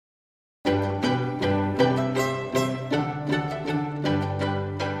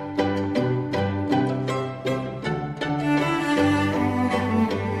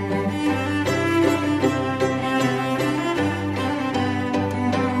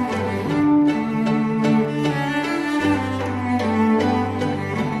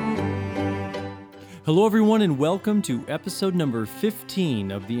Hello, everyone, and welcome to episode number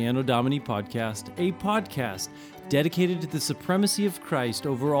 15 of the Anno Domini podcast, a podcast dedicated to the supremacy of Christ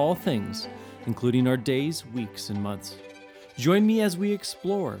over all things, including our days, weeks, and months. Join me as we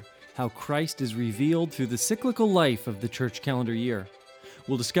explore how Christ is revealed through the cyclical life of the church calendar year.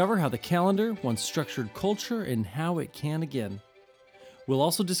 We'll discover how the calendar once structured culture and how it can again. We'll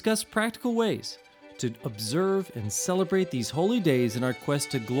also discuss practical ways to observe and celebrate these holy days in our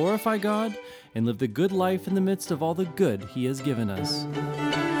quest to glorify God and live the good life in the midst of all the good He has given us.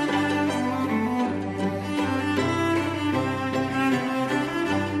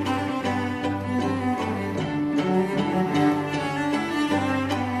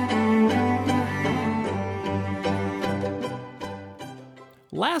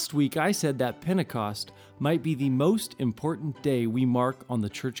 Last week, I said that Pentecost might be the most important day we mark on the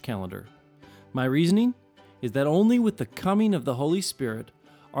church calendar. My reasoning is that only with the coming of the Holy Spirit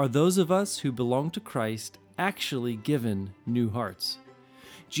are those of us who belong to Christ actually given new hearts.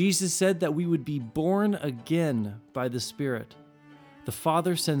 Jesus said that we would be born again by the Spirit. The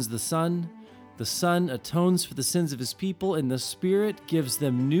Father sends the Son atones for the sins of His people, and the Spirit gives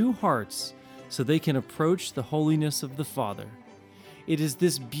them new hearts so they can approach the holiness of the Father. It is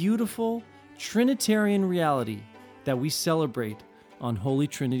this beautiful Trinitarian reality that we celebrate on Holy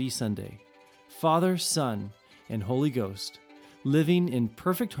Trinity Sunday. Father, Son, and Holy Ghost, living in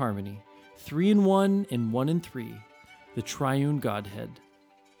perfect harmony, 3 in 1 and 1 in 3, the triune Godhead.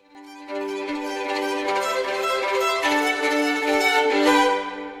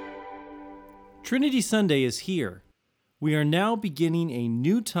 Trinity Sunday is here. We are now beginning a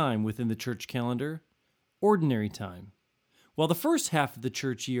new time within the church calendar, ordinary time. While the first half of the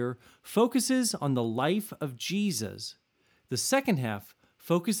church year focuses on the life of Jesus, the second half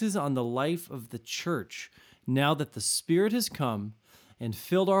focuses on the life of the church now that the Spirit has come and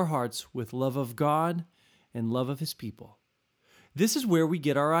filled our hearts with love of God and love of His people. This is where we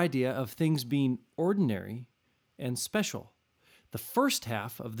get our idea of things being ordinary and special. The first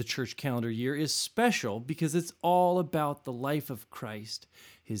half of the church calendar year is special because it's all about the life of Christ,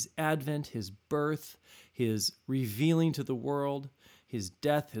 His advent, His birth, His revealing to the world, His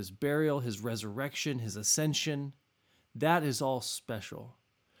death, His burial, His resurrection, His ascension. That is all special.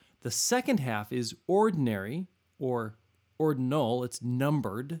 The second half is ordinary, or ordinal, it's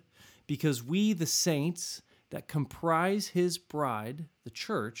numbered, because we, the saints that comprise His bride, the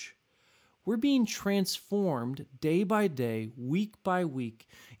church, we're being transformed day by day, week by week,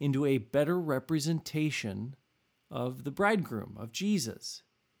 into a better representation of the bridegroom, of Jesus.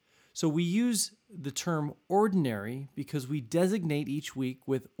 So we use the term ordinary because we designate each week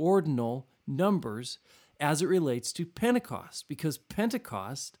with ordinal numbers as it relates to Pentecost, because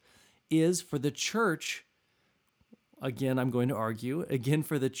Pentecost is for the church, again, I'm going to argue, again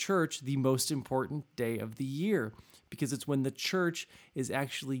for the church, the most important day of the year, because it's when the church is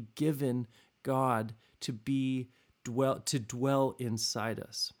actually given God to dwell inside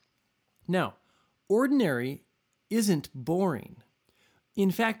us. Now, ordinary isn't boring.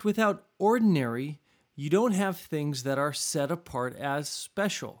 In fact, without ordinary, you don't have things that are set apart as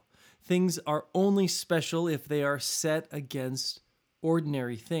special. Things are only special if they are set against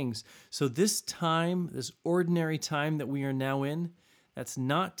ordinary things. So this time, this ordinary time that we are now in, that's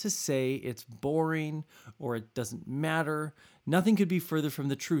not to say it's boring or it doesn't matter. Nothing could be further from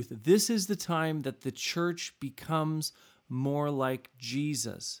the truth. This is the time that the church becomes more like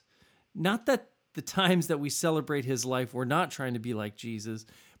Jesus. Not that the times that we celebrate His life, we're not trying to be like Jesus,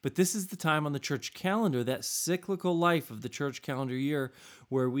 but this is the time on the church calendar, that cyclical life of the church calendar year,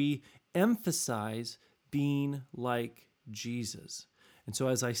 where we emphasize being like Jesus. And so,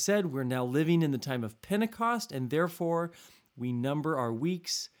 as I said, we're now living in the time of Pentecost, and therefore we number our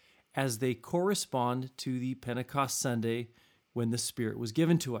weeks as they correspond to the Pentecost Sunday when the Spirit was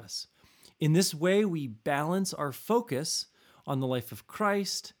given to us. In this way, we balance our focus on the life of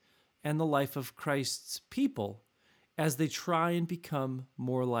Christ and the life of Christ's people as they try and become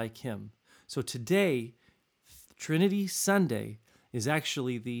more like Him. So today, Trinity Sunday is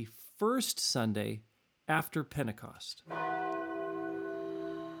actually the first Sunday after Pentecost.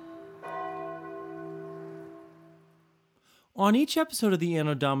 On each episode of the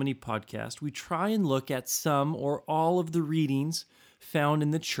Anno Domini podcast, we try and look at some or all of the readings found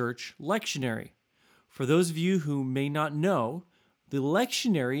in the church lectionary. For those of you who may not know, the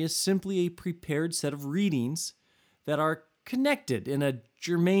lectionary is simply a prepared set of readings that are connected in a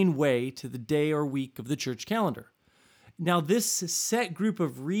germane way to the day or week of the church calendar. Now, this set group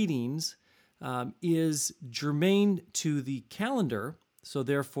of readings is germane to the calendar, so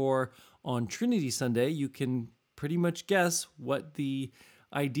therefore on Trinity Sunday, you can pretty much guess what the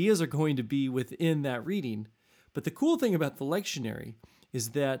ideas are going to be within that reading. But the cool thing about the lectionary is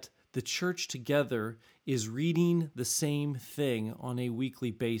that the church together is reading the same thing on a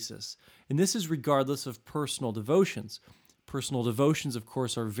weekly basis. And this is regardless of personal devotions. Personal devotions, of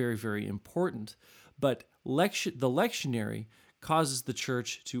course, are very, very important. But the lectionary causes the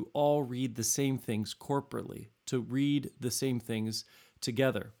church to all read the same things corporately, to read the same things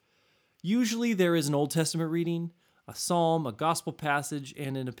together. Usually there is an Old Testament reading, a psalm, a gospel passage,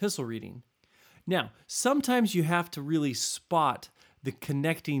 and an epistle reading. Now, sometimes you have to really spot the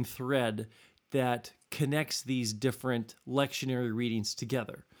connecting thread that connects these different lectionary readings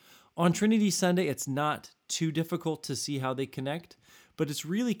together. On Trinity Sunday, it's not too difficult to see how they connect, but it's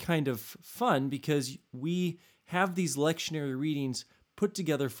really kind of fun because we have these lectionary readings put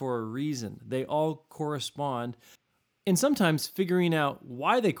together for a reason. They all correspond, and sometimes figuring out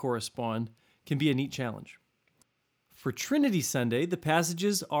why they correspond can be a neat challenge. For Trinity Sunday, the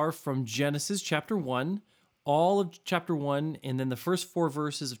passages are from Genesis chapter 1, all of chapter 1, and then the first 4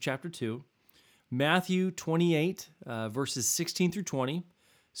 verses of chapter 2, Matthew 28, verses 16 through 20,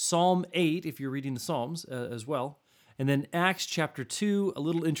 Psalm 8, if you're reading the Psalms as well, and then Acts chapter 2, a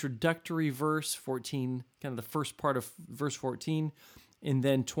little introductory verse, 14, kind of the first part of verse 14, and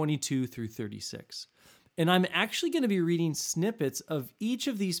then 22 through 36. And I'm actually going to be reading snippets of each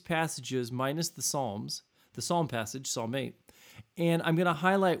of these passages minus the Psalms, the Psalm passage, Psalm 8, and I'm going to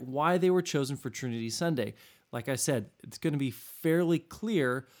highlight why they were chosen for Trinity Sunday. Like I said, it's going to be fairly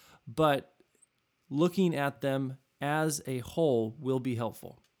clear, but looking at them as a whole will be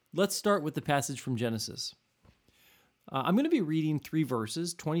helpful. Let's start with the passage from Genesis. I'm going to be reading 3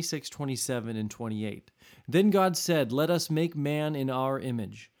 verses, 26, 27, and 28. Then God said, "Let us make man in our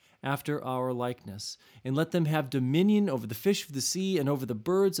image, after our likeness, and let them have dominion over the fish of the sea, and over the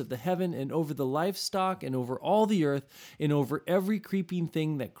birds of the heaven, and over the livestock, and over all the earth, and over every creeping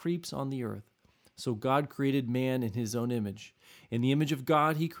thing that creeps on the earth." So God created man in his own image. In the image of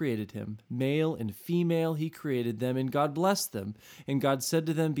God he created him. Male and female he created them, and God blessed them. And God said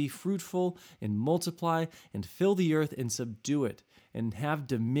to them, "Be fruitful, and multiply, and fill the earth, and subdue it, and have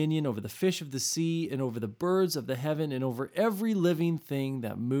dominion over the fish of the sea, and over the birds of the heaven, and over every living thing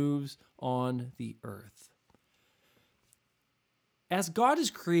that moves on the earth." As God is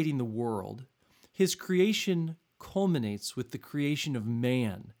creating the world, his creation culminates with the creation of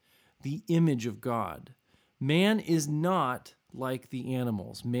man, the image of God. Man is not like the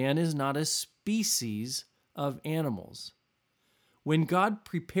animals. Man is not a species of animals. When God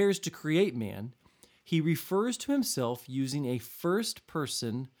prepares to create man, he refers to himself using a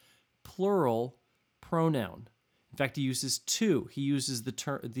first-person plural pronoun. In fact, he uses 2. He uses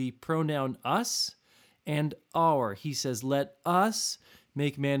the pronoun us and our. He says, "Let us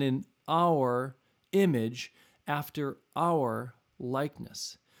make man in our image, after our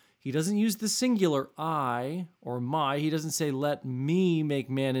likeness." He doesn't use the singular I or my. He doesn't say, "Let me make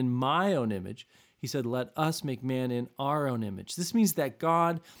man in my own image." He said, "Let us make man in our own image." This means that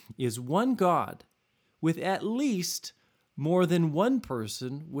God is one God with at least more than one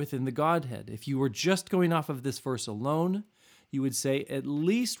person within the Godhead. If you were just going off of this verse alone, you would say at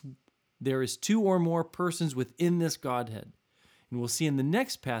least there is 2 or more persons within this Godhead. And we'll see in the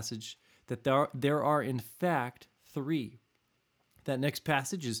next passage that there are in fact 3. That next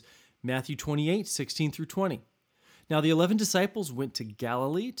passage is Matthew 28, 16 through 20. Now the 11 disciples went to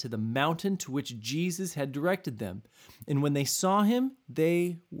Galilee, to the mountain to which Jesus had directed them. And when they saw him,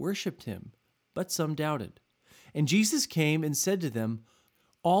 they worshipped him, but some doubted. And Jesus came and said to them,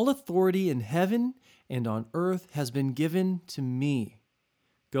 "All authority in heaven and on earth has been given to me.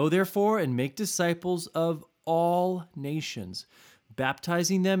 Go therefore and make disciples of all nations,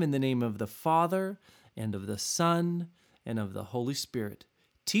 baptizing them in the name of the Father and of the Son and of the Holy Spirit,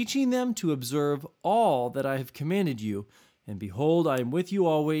 teaching them to observe all that I have commanded you. And behold, I am with you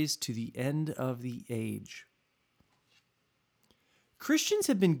always to the end of the age." Christians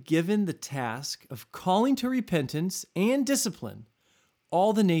have been given the task of calling to repentance and discipline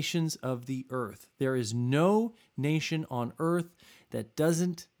all the nations of the earth. There is no nation on earth that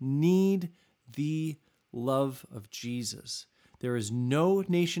doesn't need the love of Jesus. There is no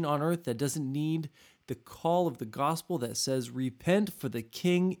nation on earth that doesn't need the call of the gospel that says, "Repent, for the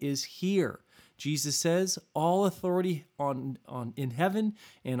King is here." Jesus says, "All authority in heaven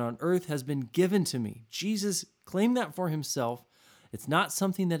and on earth has been given to me." Jesus claimed that for himself. It's not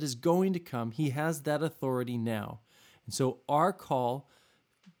something that is going to come. He has that authority now. And so our call,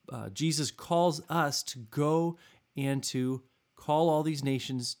 Jesus calls us to go and to call all these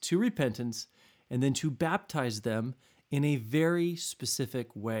nations to repentance and then to baptize them in a very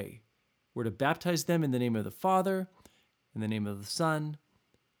specific way. We're to baptize them in the name of the Father, in the name of the Son,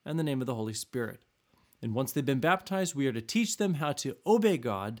 and the name of the Holy Spirit. And once they've been baptized, we are to teach them how to obey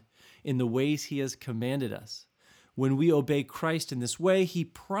God in the ways He has commanded us. When we obey Christ in this way, He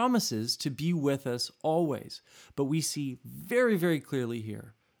promises to be with us always. But we see very, very clearly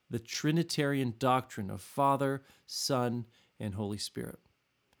here the Trinitarian doctrine of Father, Son, and Holy Spirit.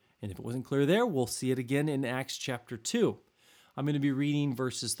 And if it wasn't clear there, we'll see it again in Acts chapter 2. I'm going to be reading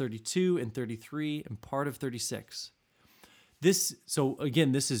verses 32 and 33 and part of 36. This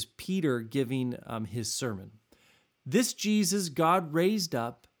is Peter giving his sermon. This Jesus God raised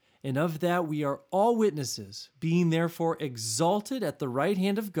up, and of that we are all witnesses, being therefore exalted at the right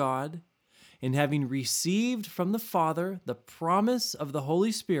hand of God, and having received from the Father the promise of the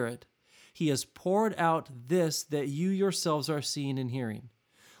Holy Spirit, He has poured out this that you yourselves are seeing and hearing.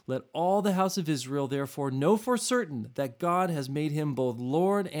 Let all the house of Israel therefore know for certain that God has made Him both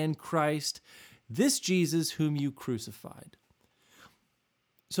Lord and Christ, this Jesus whom you crucified.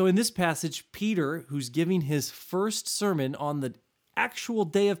 So in this passage, Peter, who's giving his first sermon on the actual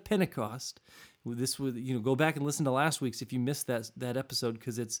day of Pentecost, this would go back and listen to last week's if you missed that episode,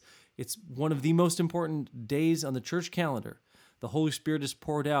 because it's one of the most important days on the church calendar. The Holy Spirit is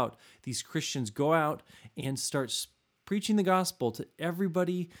poured out. These Christians go out and start preaching the gospel to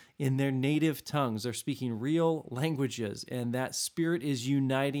everybody in their native tongues. They're speaking real languages, and that Spirit is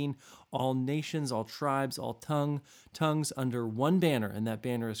uniting all nations, all tribes, all tongues under one banner, and that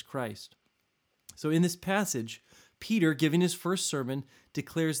banner is Christ. So in this passage, Peter, giving his first sermon,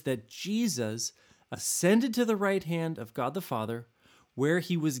 declares that Jesus ascended to the right hand of God the Father, where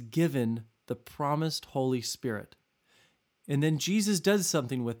He was given the promised Holy Spirit. And then Jesus does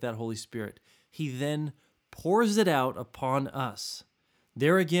something with that Holy Spirit. He then pours it out upon us.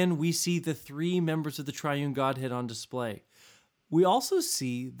 There again, we see the three members of the triune Godhead on display. We also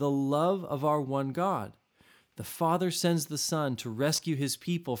see the love of our one God. The Father sends the Son to rescue His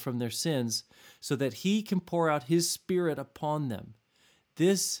people from their sins so that He can pour out His Spirit upon them.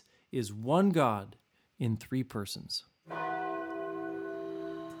 This is one God in three persons.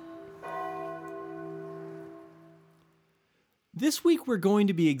 This week we're going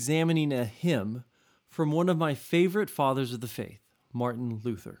to be examining a hymn from one of my favorite fathers of the faith, Martin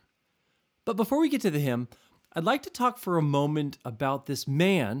Luther. But before we get to the hymn, I'd like to talk for a moment about this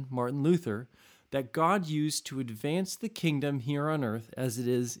man, Martin Luther, that God used to advance the kingdom here on earth as it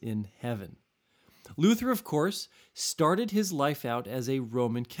is in heaven. Luther, of course, started his life out as a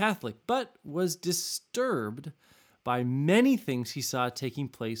Roman Catholic, but was disturbed by many things he saw taking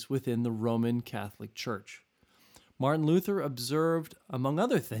place within the Roman Catholic Church. Martin Luther observed, among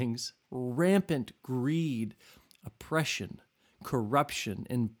other things, rampant greed, oppression, corruption,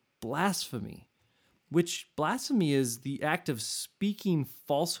 and blasphemy, which blasphemy is the act of speaking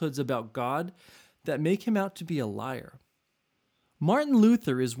falsehoods about God that make Him out to be a liar. Martin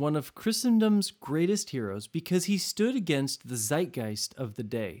Luther is one of Christendom's greatest heroes because he stood against the zeitgeist of the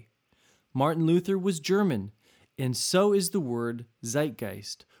day. Martin Luther was German, and so is the word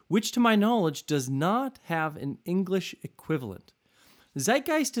zeitgeist, which to my knowledge does not have an English equivalent.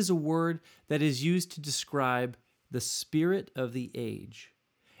 Zeitgeist is a word that is used to describe the spirit of the age.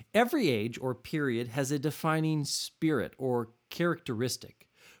 Every age or period has a defining spirit or characteristic.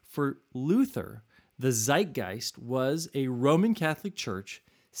 For Luther, the zeitgeist was a Roman Catholic Church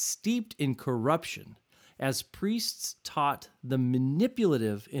steeped in corruption, as priests taught the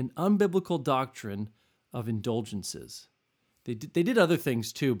manipulative and unbiblical doctrine of indulgences. They did other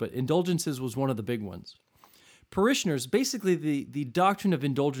things too, but indulgences was one of the big ones. Parishioners, basically the doctrine of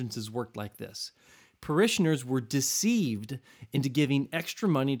indulgences worked like this. Parishioners were deceived into giving extra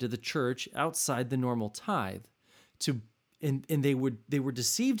money to the church outside the normal tithe, and they were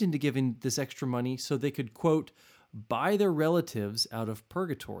deceived into giving this extra money so they could, quote, buy their relatives out of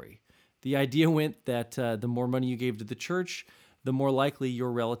purgatory. The idea went that the more money you gave to the church, the more likely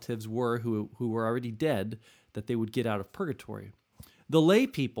your relatives were who were already dead, that they would get out of purgatory. The lay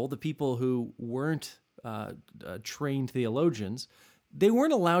people, the people who weren't trained theologians, they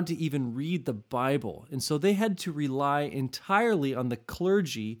weren't allowed to even read the Bible, and so they had to rely entirely on the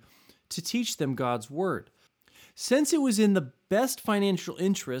clergy to teach them God's word. Since it was in the best financial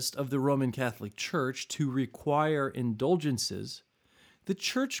interest of the Roman Catholic Church to require indulgences, the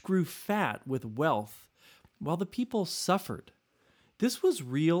church grew fat with wealth while the people suffered. This was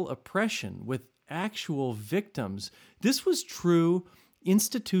real oppression with actual victims. This was true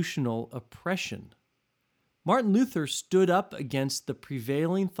institutional oppression. Martin Luther stood up against the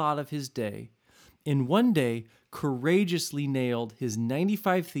prevailing thought of his day, and one day courageously nailed his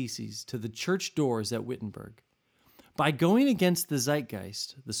 95 Theses to the church doors at Wittenberg. By going against the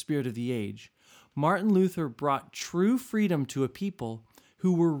zeitgeist, the spirit of the age, Martin Luther brought true freedom to a people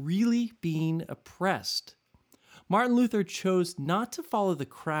who were really being oppressed. Martin Luther chose not to follow the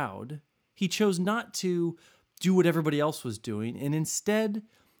crowd. He chose not to do what everybody else was doing, and instead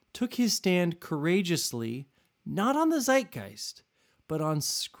took his stand courageously, not on the zeitgeist, but on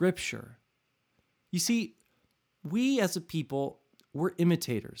Scripture. You see, we as a people, we're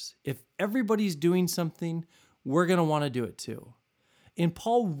imitators. If everybody's doing something, we're going to want to do it too. And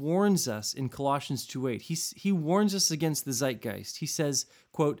Paul warns us in Colossians 2:8. He warns us against the zeitgeist. He says,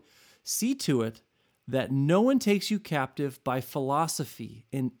 quote, "See to it that no one takes you captive by philosophy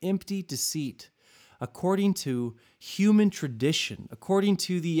and empty deceit, according to human tradition, according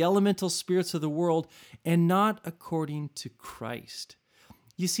to the elemental spirits of the world, and not according to Christ."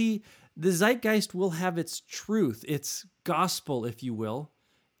 You see, the zeitgeist will have its truth, its gospel, if you will,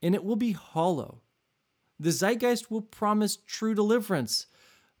 and it will be hollow. The zeitgeist will promise true deliverance,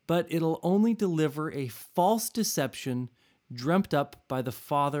 but it'll only deliver a false deception dreamt up by the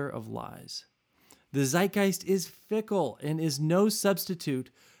father of lies. The zeitgeist is fickle and is no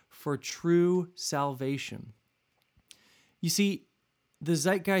substitute for true salvation. You see, the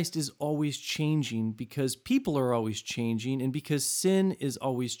zeitgeist is always changing because people are always changing and because sin is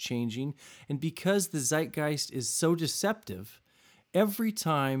always changing. And because the zeitgeist is so deceptive, every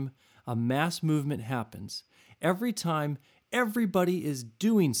time a mass movement happens, every time everybody is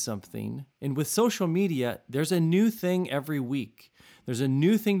doing something, and with social media, there's a new thing every week. There's a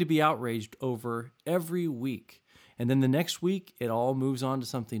new thing to be outraged over every week. And then the next week, it all moves on to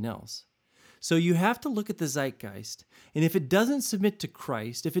something else. So you have to look at the zeitgeist, and if it doesn't submit to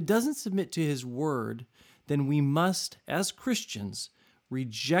Christ, if it doesn't submit to his word, then we must, as Christians,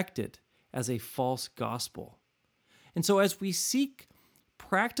 reject it as a false gospel. And so as we seek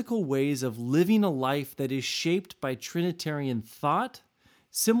practical ways of living a life that is shaped by Trinitarian thought,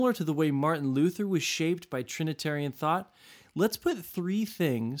 similar to the way Martin Luther was shaped by Trinitarian thought, let's put three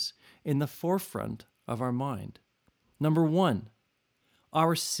things in the forefront of our mind. Number one,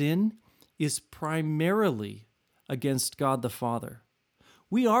 our sin is primarily against God the Father.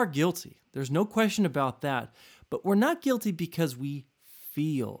 We are guilty. There's no question about that. But we're not guilty because we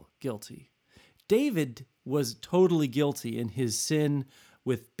feel guilty. David was totally guilty in his sin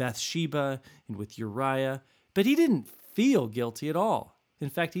with Bathsheba and with Uriah, but he didn't feel guilty at all. In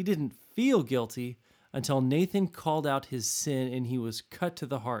fact, he didn't feel guilty until Nathan called out his sin and he was cut to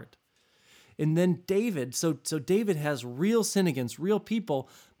the heart. And then David, so David has real sin against real people,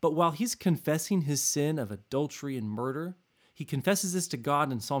 but while he's confessing his sin of adultery and murder, he confesses this to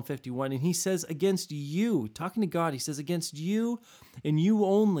God in Psalm 51, and he says, against you, talking to God, he says, against you and you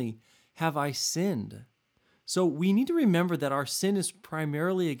only have I sinned. So we need to remember that our sin is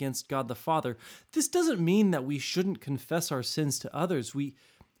primarily against God the Father. This doesn't mean that we shouldn't confess our sins to others. We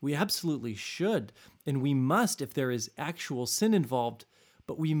absolutely should, and we must if there is actual sin involved,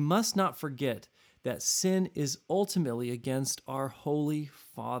 but we must not forget that sin is ultimately against our Holy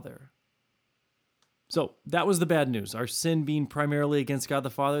Father. So that was the bad news. Our sin being primarily against God the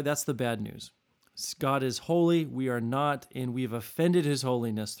Father, that's the bad news. God is holy, we are not, and we've offended his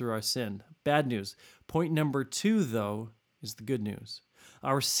holiness through our sin. Bad news. Point number two, though, is the good news.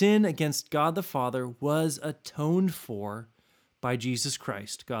 Our sin against God the Father was atoned for by Jesus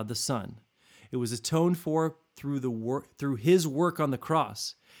Christ, God the Son. It was atoned for through his work on the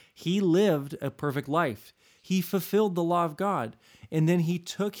cross. He lived a perfect life. He fulfilled the law of God, and then he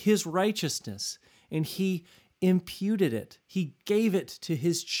took his righteousness and he imputed it. He gave it to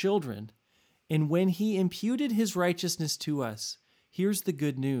his children. And when he imputed his righteousness to us, here's the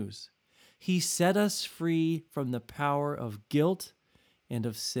good news. He set us free from the power of guilt and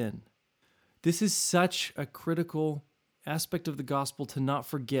of sin. This is such a critical aspect of the gospel to not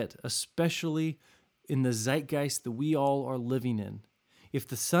forget, especially in the zeitgeist that we all are living in. If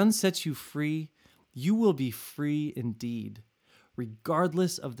the Son sets you free, you will be free indeed,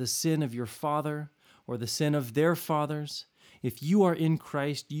 regardless of the sin of your father or the sin of their fathers. If you are in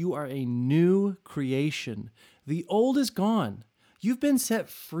Christ, you are a new creation. The old is gone. You've been set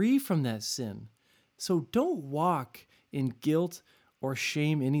free from that sin. So don't walk in guilt or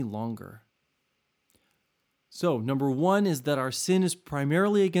shame any longer. So, number one is that our sin is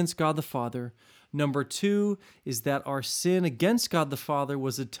primarily against God the Father. Number two is that our sin against God the Father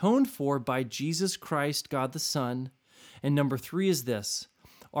was atoned for by Jesus Christ, God the Son. And number three is this: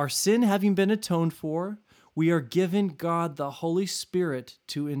 our sin having been atoned for, we are given God the Holy Spirit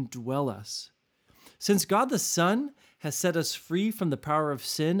to indwell us. Since God the Son has set us free from the power of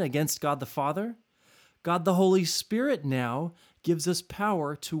sin against God the Father, God the Holy Spirit now gives us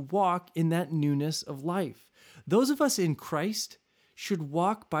power to walk in that newness of life. Those of us in Christ should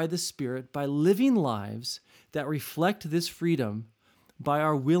walk by the Spirit by living lives that reflect this freedom, by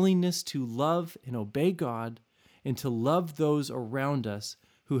our willingness to love and obey God and to love those around us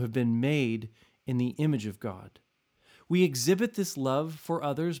who have been made in the image of God. We exhibit this love for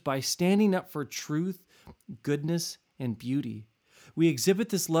others by standing up for truth, goodness, and beauty. We exhibit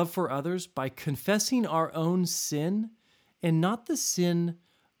this love for others by confessing our own sin and not the sin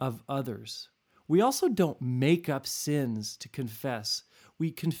of others. We also don't make up sins to confess.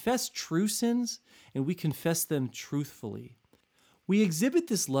 We confess true sins and we confess them truthfully. We exhibit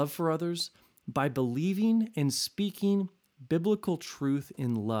this love for others by believing and speaking biblical truth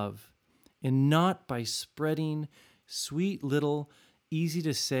in love, and not by spreading sweet little, easy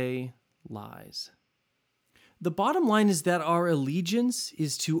to say lies. The bottom line is that our allegiance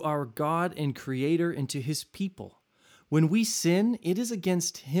is to our God and Creator and to His people. When we sin, it is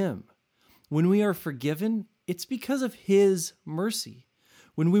against Him. When we are forgiven, it's because of His mercy.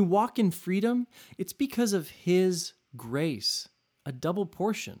 When we walk in freedom, it's because of His grace, a double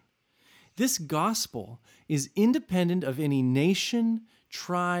portion. This gospel is independent of any nation,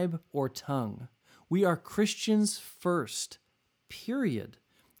 tribe, or tongue. We are Christians first, period.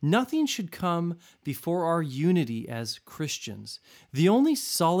 Nothing should come before our unity as Christians. The only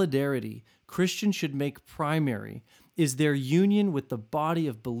solidarity Christians should make primary is their union with the body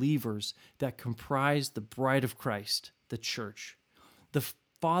of believers that comprise the bride of Christ, the church. The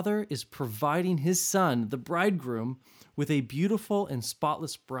Father is providing His Son, the bridegroom, with a beautiful and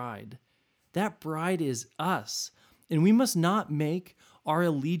spotless bride. That bride is us, and we must not make our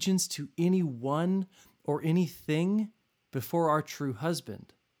allegiance to anyone or anything before our true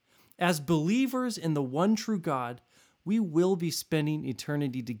husband. As believers in the one true God, we will be spending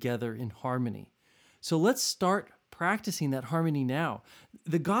eternity together in harmony. So let's start practicing that harmony now.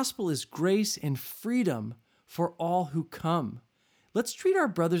 The gospel is grace and freedom for all who come. Let's treat our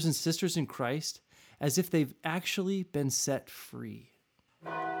brothers and sisters in Christ as if they've actually been set free.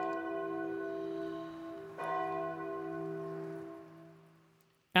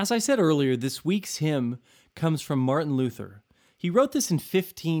 As I said earlier, this week's hymn comes from Martin Luther. He wrote this in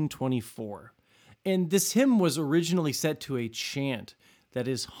 1524, and this hymn was originally set to a chant that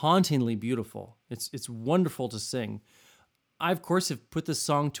is hauntingly beautiful. It's wonderful to sing. I, of course, have put this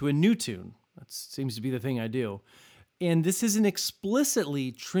song to a new tune. That seems to be the thing I do. And this is an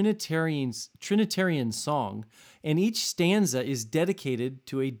explicitly Trinitarian song, and each stanza is dedicated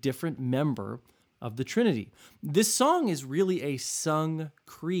to a different member of the Trinity. This song is really a sung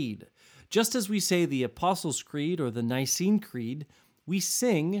creed. Just as we say the Apostles' Creed or the Nicene Creed, we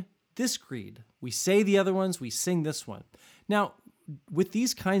sing this creed. We say the other ones, we sing this one. Now, with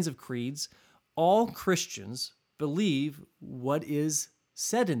these kinds of creeds, all Christians believe what is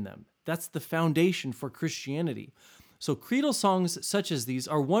said in them. That's the foundation for Christianity. So creedal songs such as these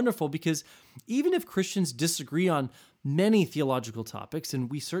are wonderful because even if Christians disagree on many theological topics,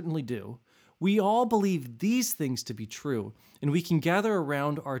 and we certainly do, we all believe these things to be true, and we can gather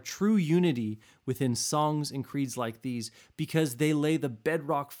around our true unity within songs and creeds like these because they lay the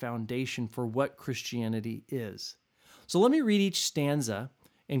bedrock foundation for what Christianity is. So let me read each stanza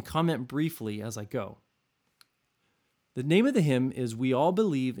and comment briefly as I go. The name of the hymn is We All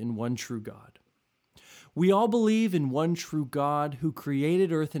Believe in One True God. We all believe in one true God who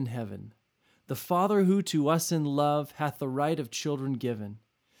created earth and heaven, the Father who to us in love hath the right of children given.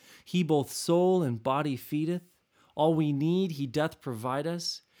 He both soul and body feedeth, all we need He doth provide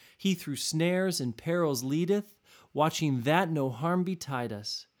us. He through snares and perils leadeth, watching that no harm betide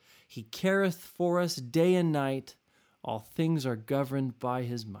us. He careth for us day and night, all things are governed by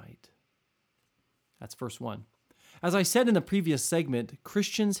His might. That's verse 1. As I said in the previous segment,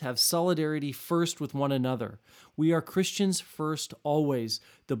 Christians have solidarity first with one another. We are Christians first always.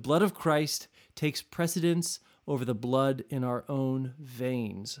 The blood of Christ takes precedence over the blood in our own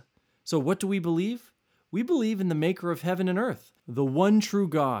veins. So what do we believe? We believe in the maker of heaven and earth, the one true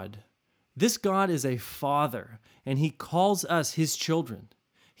God. This God is a father, and He calls us His children.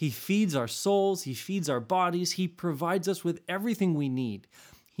 He feeds our souls, He feeds our bodies, He provides us with everything we need.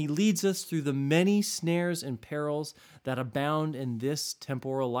 He leads us through the many snares and perils that abound in this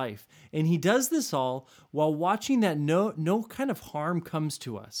temporal life. And He does this all while watching that no kind of harm comes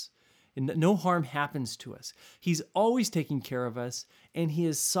to us. And no harm happens to us. He's always taking care of us, and He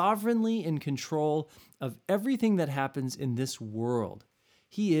is sovereignly in control of everything that happens in this world.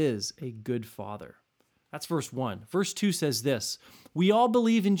 He is a good Father. That's verse 1. Verse 2 says this, We all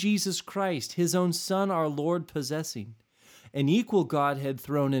believe in Jesus Christ, His own Son, our Lord possessing, an equal Godhead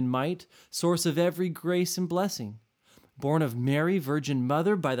throne in might, source of every grace and blessing, born of Mary, Virgin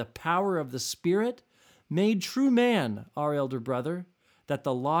Mother, by the power of the Spirit, made true man, our elder brother, that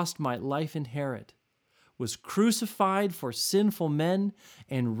the lost might life inherit. was crucified for sinful men,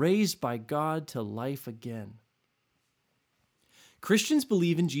 and raised by God to life again. Christians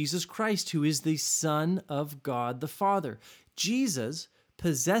believe in Jesus Christ, who is the Son of God the Father. Jesus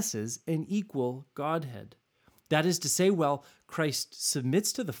possesses an equal Godhead. That is to say, while Christ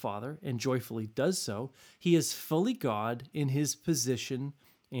submits to the Father and joyfully does so, he is fully God in his position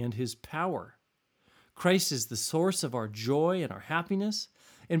and his power. Christ is the source of our joy and our happiness,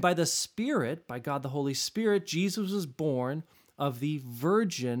 and by the Spirit, by God the Holy Spirit, Jesus was born of the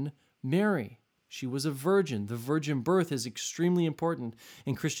Virgin Mary. She was a virgin. The virgin birth is extremely important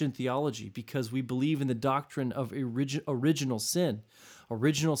in Christian theology because we believe in the doctrine of original sin.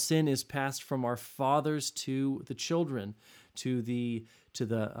 Original sin is passed from our fathers to the children, to the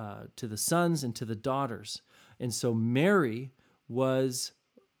sons and to the daughters. And so Mary was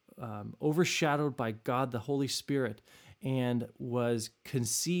overshadowed by God the Holy Spirit and was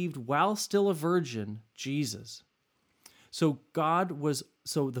conceived while still a virgin, Jesus. So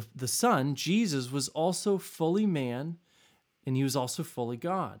the Son, Jesus, was also fully man, and he was also fully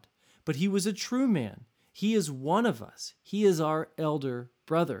God. But he was a true man. He is one of us. He is our elder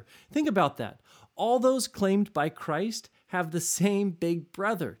brother. Think about that. All those claimed by Christ have the same big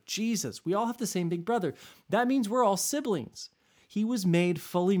brother, Jesus. We all have the same big brother. That means we're all siblings. He was made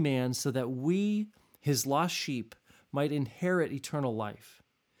fully man so that we, his lost sheep, might inherit eternal life.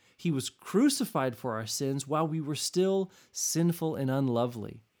 He was crucified for our sins while we were still sinful and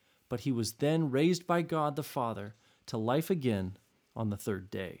unlovely, but he was then raised by God the Father to life again on the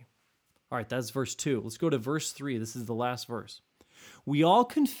third day. All right, that's verse 2. Let's go to verse 3. This is the last verse. We all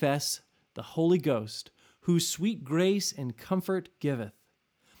confess the Holy Ghost, whose sweet grace and comfort giveth,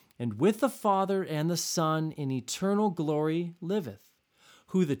 and with the Father and the Son in eternal glory liveth,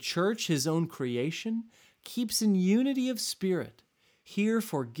 who the church, his own creation, keeps in unity of spirit. Here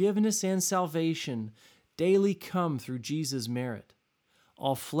forgiveness and salvation daily come through Jesus' merit.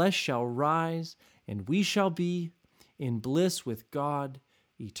 All flesh shall rise, and we shall be in bliss with God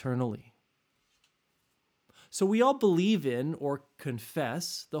eternally. So we all believe in or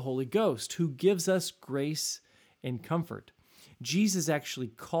confess the Holy Ghost, who gives us grace and comfort. Jesus actually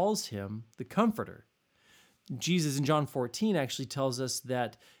calls him the Comforter. Jesus in John 14 actually tells us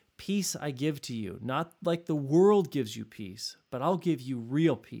that peace I give to you, not like the world gives you peace, but I'll give you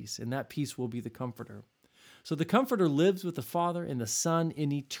real peace, and that peace will be the Comforter. So the Comforter lives with the Father and the Son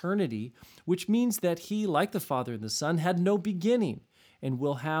in eternity, which means that he, like the Father and the Son, had no beginning and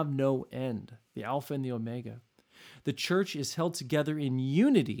will have no end, the Alpha and the Omega. The church is held together in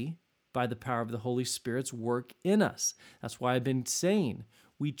unity by the power of the Holy Spirit's work in us. That's why I've been saying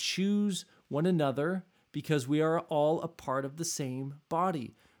we choose one another because we are all a part of the same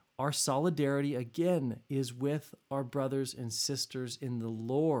body. Our solidarity, again, is with our brothers and sisters in the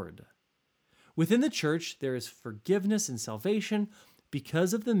Lord. Within the church, there is forgiveness and salvation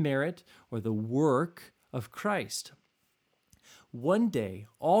because of the merit or the work of Christ. One day,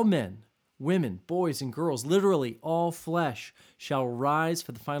 all men, women, boys, and girls, literally all flesh, shall rise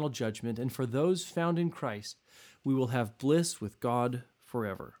for the final judgment, and for those found in Christ, we will have bliss with God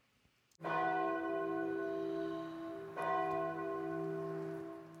forever.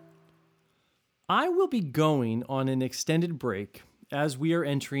 I will be going on an extended break as we are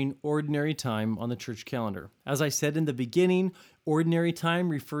entering ordinary time on the church calendar. As I said in the beginning, ordinary time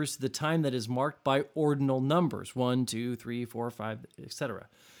refers to the time that is marked by ordinal numbers, 1, 2, 3, 4, 5, etc.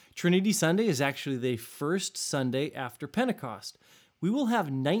 Trinity Sunday is actually the first Sunday after Pentecost. We will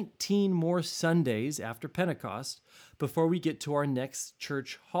have 19 more Sundays after Pentecost before we get to our next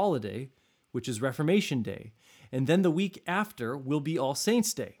church holiday, which is Reformation Day. And then the week after will be All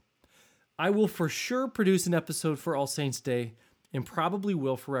Saints' Day. I will for sure produce an episode for All Saints' Day and probably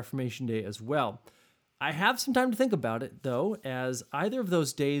will for Reformation Day as well. I have some time to think about it, though, as either of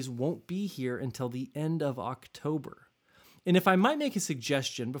those days won't be here until the end of October. And if I might make a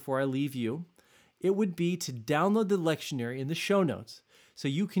suggestion before I leave you, it would be to download the lectionary in the show notes so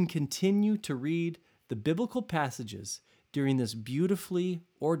you can continue to read the biblical passages during this beautifully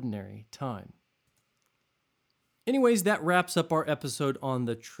ordinary time. Anyways, that wraps up our episode on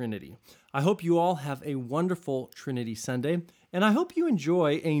the Trinity. I hope you all have a wonderful Trinity Sunday, and I hope you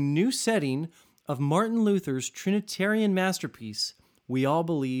enjoy a new setting of Martin Luther's Trinitarian masterpiece, We All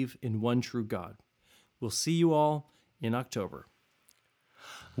Believe in One True God. We'll see you all in October.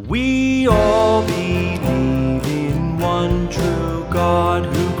 We all believe in one true God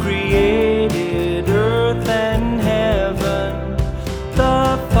who created earth and heaven,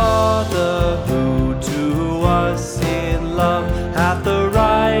 the Father who to us in love hath the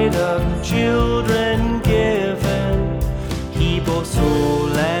right of children given. He both soul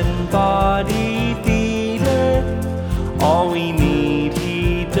and body feedeth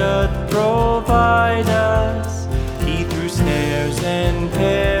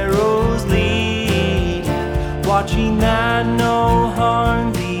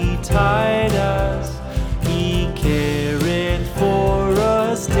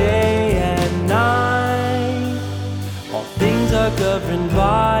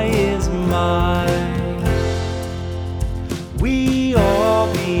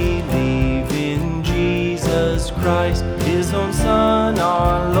Christ, his own Son,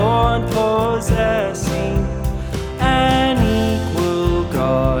 our Lord, possessing an equal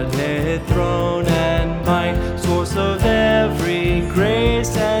Godhead throne and might, source of every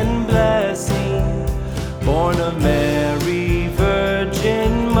grace and blessing, born of Mary,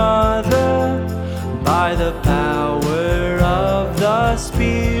 Virgin Mother, by the power of the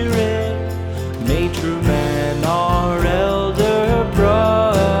Spirit, made true man our elder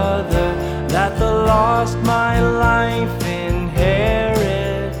brother, that the lost my life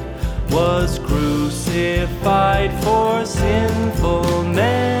inherit, was crucified for sinful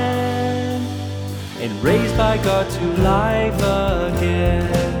men, and raised by God to life again.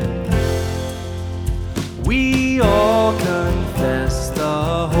 We all confess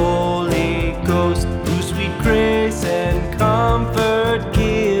the Holy Ghost, whose sweet grace and comfort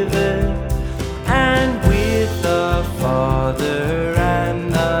giveth, and with the Father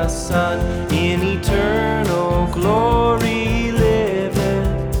and the Son in eternal glory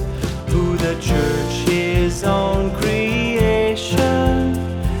liveth, who the church, his own creation,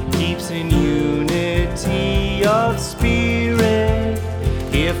 keeps in unity of spirit,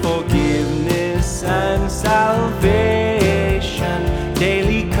 here forgiveness and salvation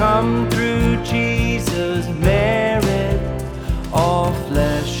daily come through Jesus' merit. All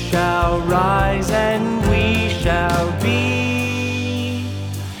flesh shall rise and we shall be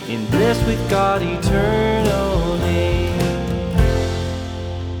in bliss with God eternal.